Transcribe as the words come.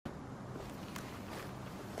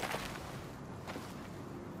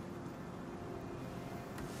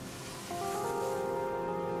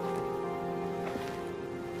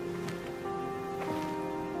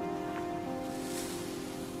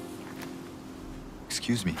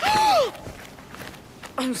excuse me.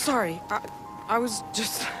 I'm sorry. I was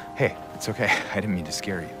just... Hey, it's okay. I didn't mean to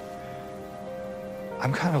scare you.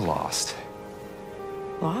 I'm kind of lost.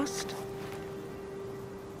 Lost?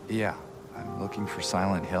 Yeah, I'm looking for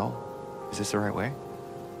Silent Hill. Is this the right way?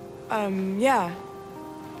 Yeah.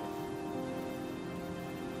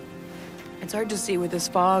 It's hard to see with this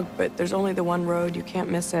fog, but there's only the one road. You can't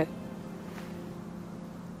miss it.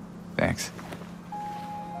 Thanks.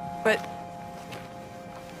 But...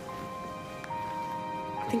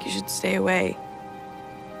 I think you should stay away.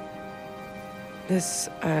 This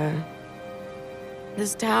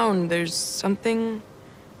town, there's something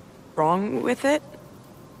wrong with it.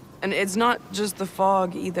 And it's not just the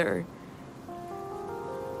fog, either.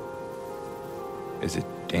 Is it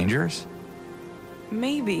dangerous?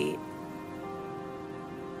 Maybe.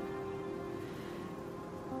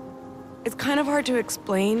 It's kind of hard to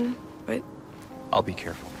explain, but... I'll be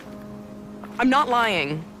careful. I'm not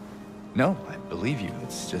lying. No, I believe you.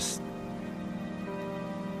 It's just...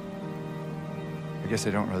 I guess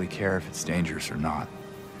I don't really care if it's dangerous or not.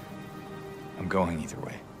 I'm going either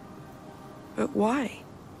way. But why?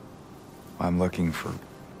 I'm looking for...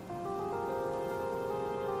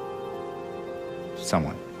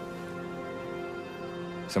 someone.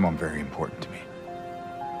 Someone very important to me.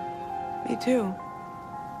 Me too.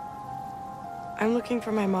 I'm looking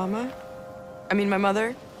for my mama. I mean, my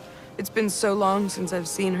mother. It's been so long since I've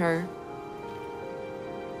seen her.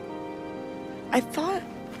 I thought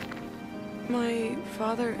my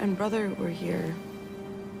father and brother were here,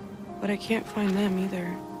 but I can't find them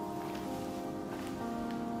either.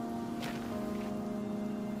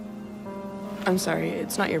 I'm sorry,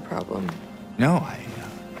 it's not your problem. No,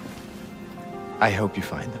 I hope you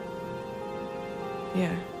find them.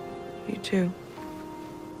 Yeah, you too.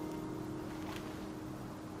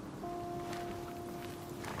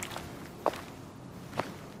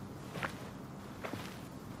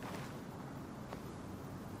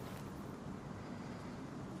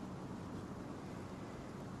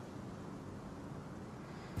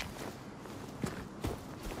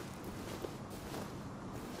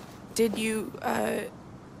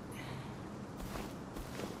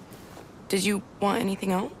 Did you want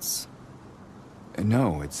anything else?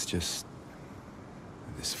 No, it's just...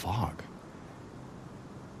 this fog.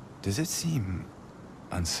 Does it seem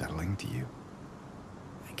unsettling to you?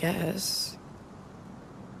 I guess.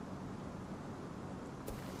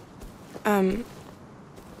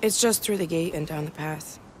 It's just through the gate and down the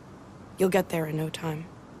path. You'll get there in no time.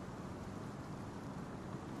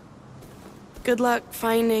 Good luck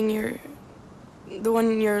finding the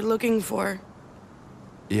one you're looking for.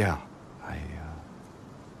 Yeah,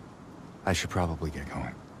 I should probably get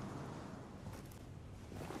going.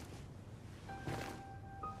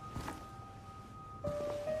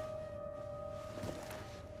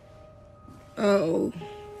 Oh,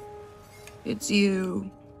 it's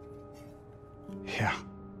you. Yeah.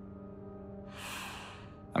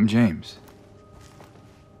 I'm James.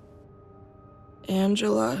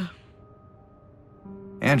 Angela.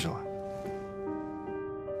 Angela.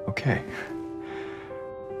 Okay.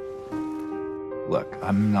 Look,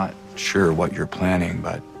 I'm not sure what you're planning,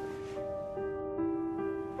 but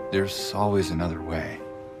there's always another way.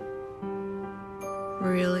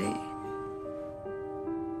 Really?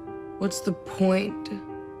 What's the point?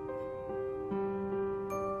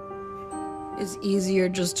 It's easier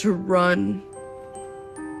just to run.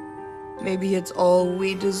 Maybe it's all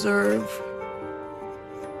we deserve.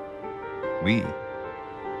 We?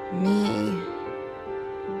 Me.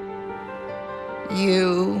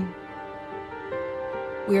 You.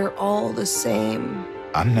 We're all the same.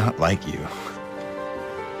 I'm not like you.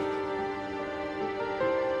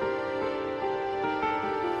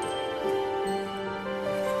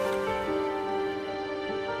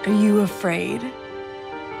 Are you afraid?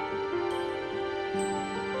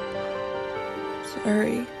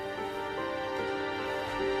 Sorry.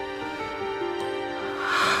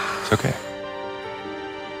 It's okay.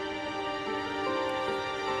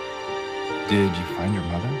 Did you find your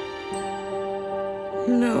mother?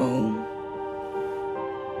 No.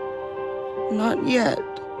 Not yet.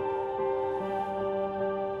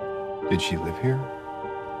 Did she live here?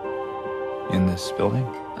 In this building?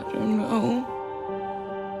 I don't know.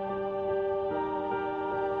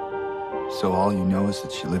 So all you know is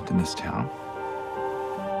that she lived in this town?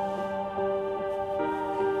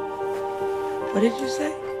 What did you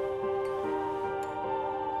say?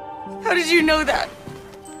 How did you know that?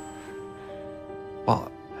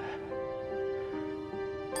 Well,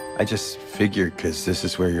 I just figured because this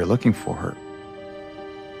is where you're looking for her.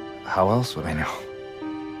 How else would I know?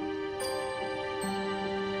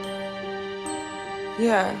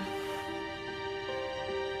 Yeah.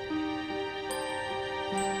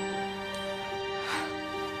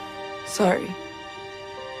 Sorry.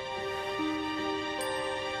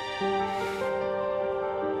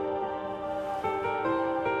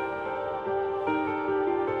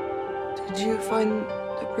 Did you find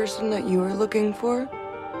the person that you were looking for?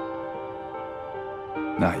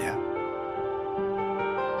 Not yet.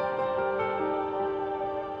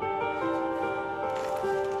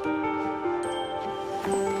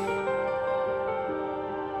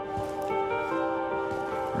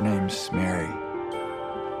 Her name's Mary.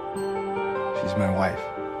 She's my wife.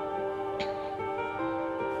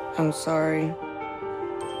 I'm sorry.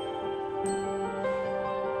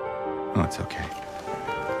 Oh, it's okay.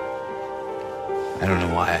 I don't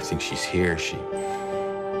know why I think she's here. She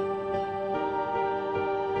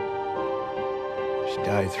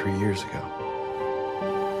died 3 years ago.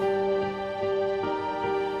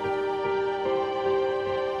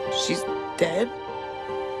 She's dead?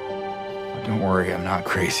 Oh, don't worry, I'm not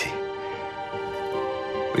crazy.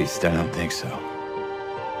 At least I don't think so.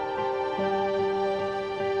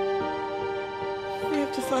 We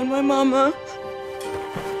have to find my mama.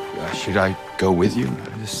 Should I go with you?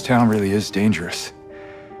 This town really is dangerous.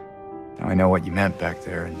 Now I know what you meant back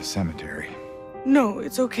there in the cemetery. No,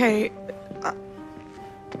 it's okay.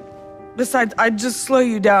 Besides, I'd just slow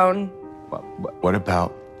you down. What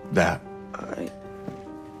about that?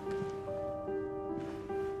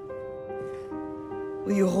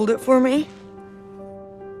 Will you hold it for me?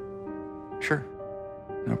 Sure,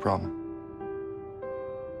 no problem.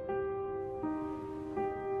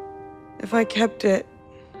 If I kept it,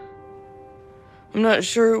 I'm not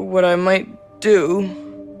sure what I might do.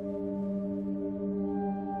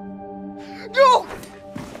 No!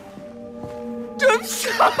 I'm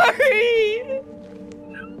sorry!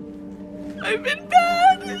 I've been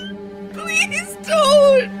bad! Please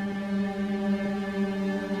don't!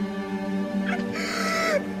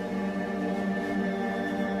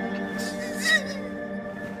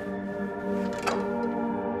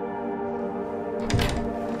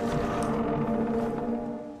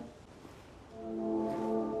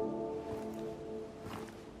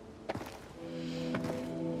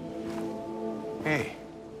 Hey.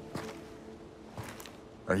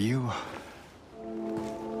 Are you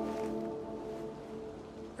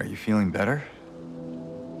feeling better?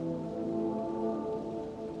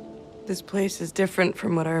 This place is different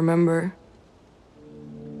from what I remember.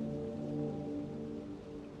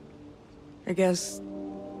 I guess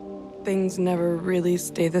things never really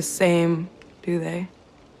stay the same, do they?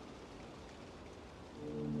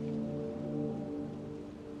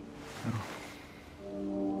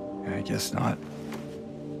 I guess not.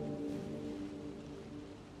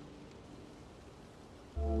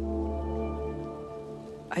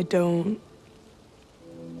 I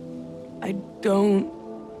don't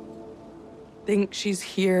think she's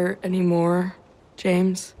here anymore,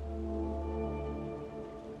 James.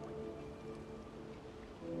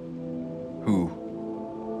 Who?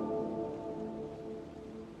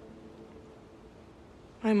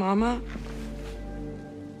 My mama?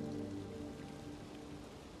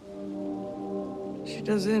 She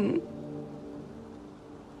doesn't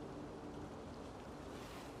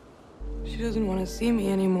want to see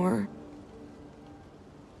me anymore.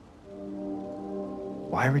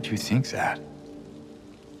 Why would you think that?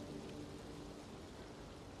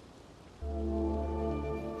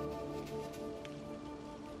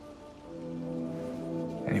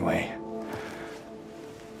 Anyway,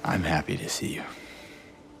 I'm happy to see you.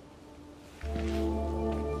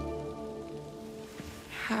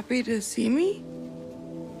 Happy to see me?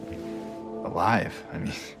 Alive, I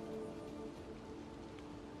mean.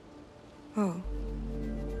 Oh.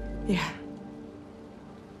 Yeah.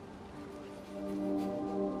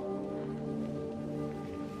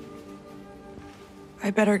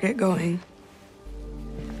 I better get going.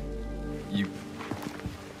 You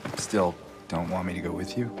still don't want me to go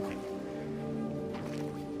with you?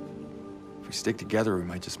 If we stick together, we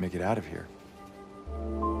might just make it out of here.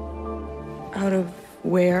 Out of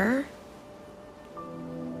where?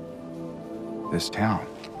 This town.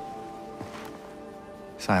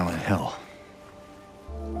 Silent Hill.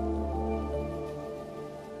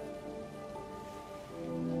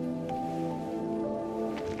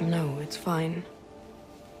 No, it's fine.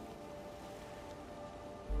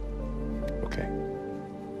 Okay.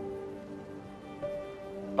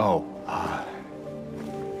 Oh,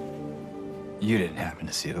 you didn't happen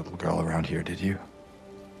to see a little girl around here, did you?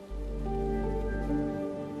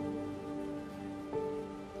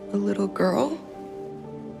 A little girl?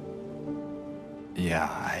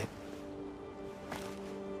 Yeah,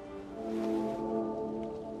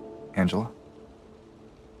 Angela?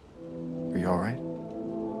 Are you all right?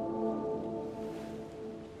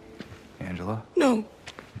 Angela? No.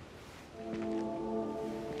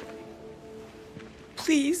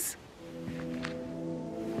 Please.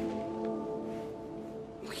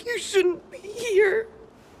 You shouldn't be here.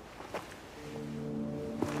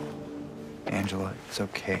 Angela, it's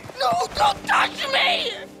okay. No, don't touch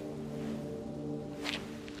me!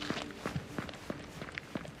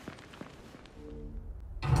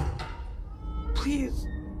 Please.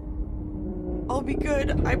 I'll be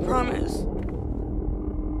good, I promise.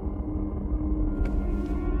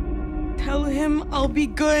 Tell him I'll be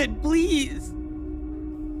good, please.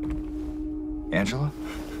 Angela?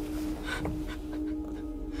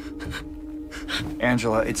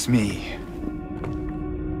 Angela, it's me.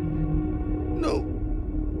 No.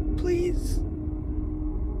 Please.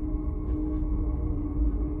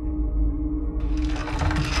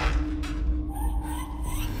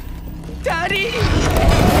 Daddy!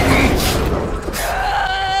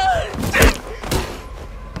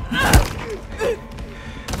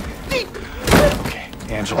 Okay,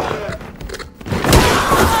 Angela.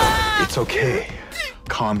 It's okay.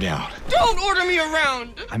 Calm down. Don't order me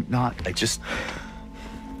around! I'm not.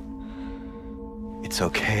 It's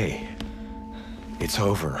okay. It's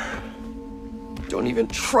over. Don't even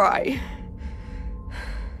try.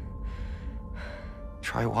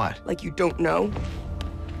 Try what? Like you don't know.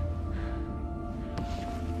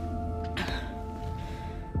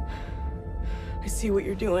 I see what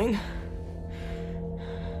you're doing.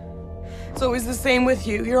 It's always the same with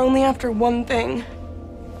you. You're only after one thing.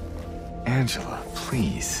 Angela,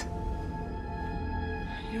 please.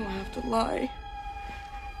 You don't have to lie.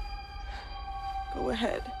 Go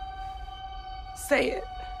ahead. Say it.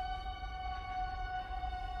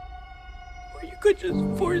 Or you could just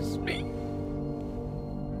force me.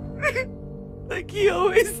 Like he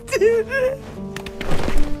always did.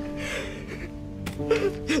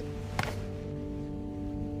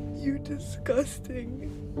 You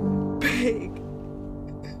disgusting pig.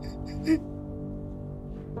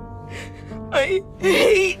 I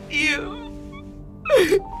hate you.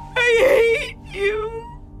 I hate you.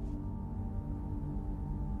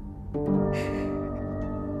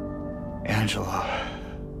 Angela,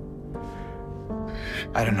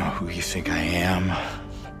 I don't know who you think I am,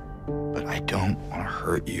 but I don't want to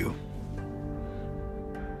hurt you.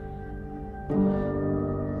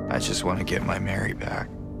 I just want to get my Mary back.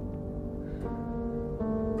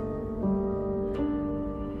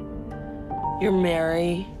 You're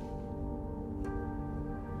Mary.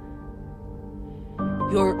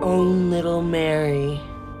 Your own little Mary.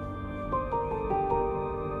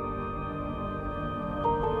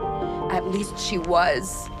 At least she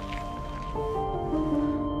was.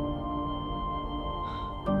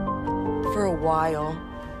 For a while.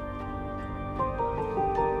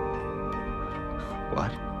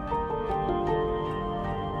 What?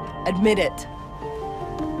 Admit it.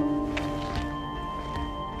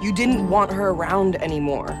 You didn't want her around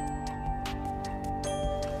anymore.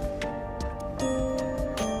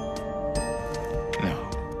 No.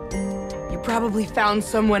 You probably found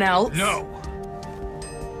someone else. No!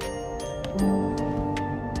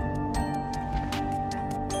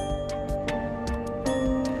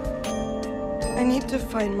 I need to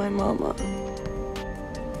find my mama.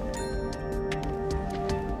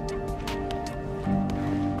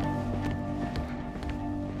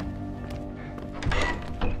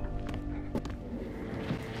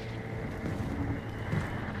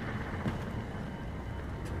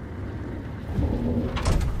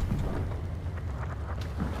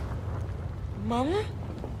 Mama?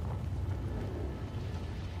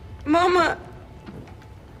 Mama!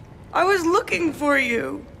 I was looking for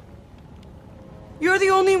you. You're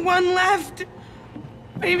the only one left.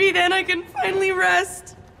 Maybe then I can finally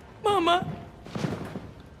rest. Mama.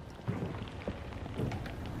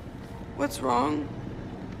 What's wrong?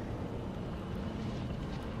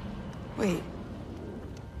 Wait.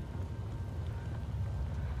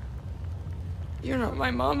 You're not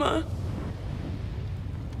my mama.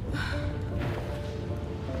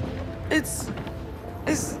 It's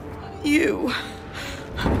you.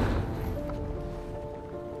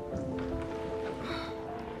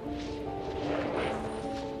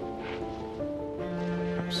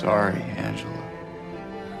 I'm sorry, Angela.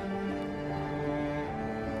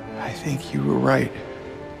 I think you were right.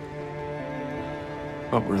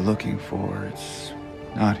 What we're looking for, it's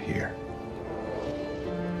not here.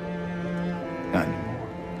 Not anymore.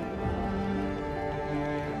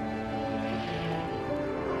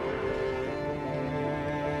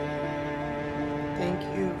 Thank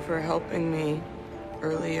you for helping me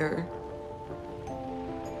earlier.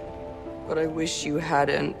 But I wish you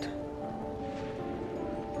hadn't.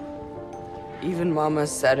 Even Mama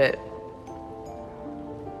said it.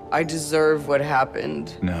 I deserve what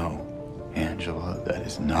happened. No, Angela, that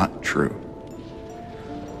is not true.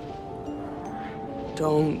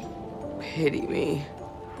 Don't pity me.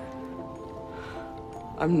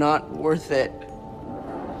 I'm not worth it.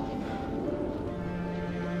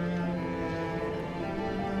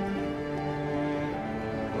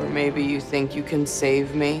 Or maybe you think you can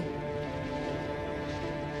save me?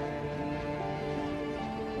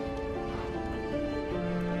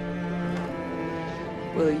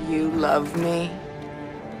 Will you love me?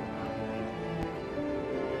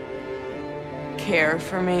 Care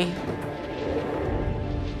for me?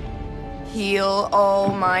 Heal all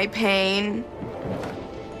my pain?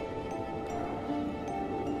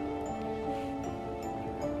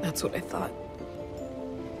 That's what I thought.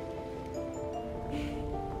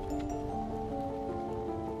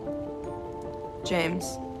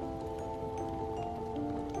 James.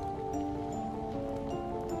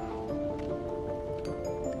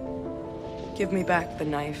 Give me back the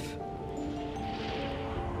knife.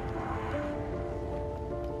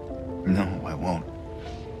 No, I won't.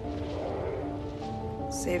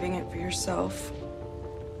 Saving it for yourself.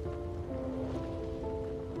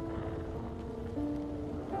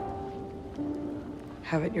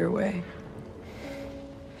 Have it your way.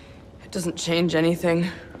 It doesn't change anything.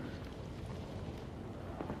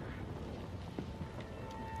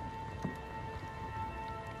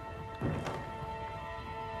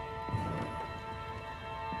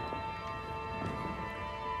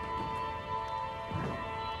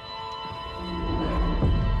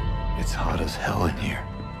 It's hot as hell in here.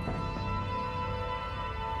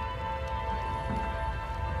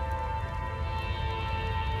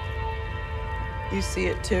 You see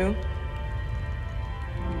it too?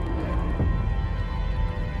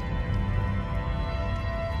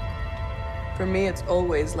 For me, it's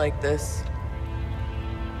always like this.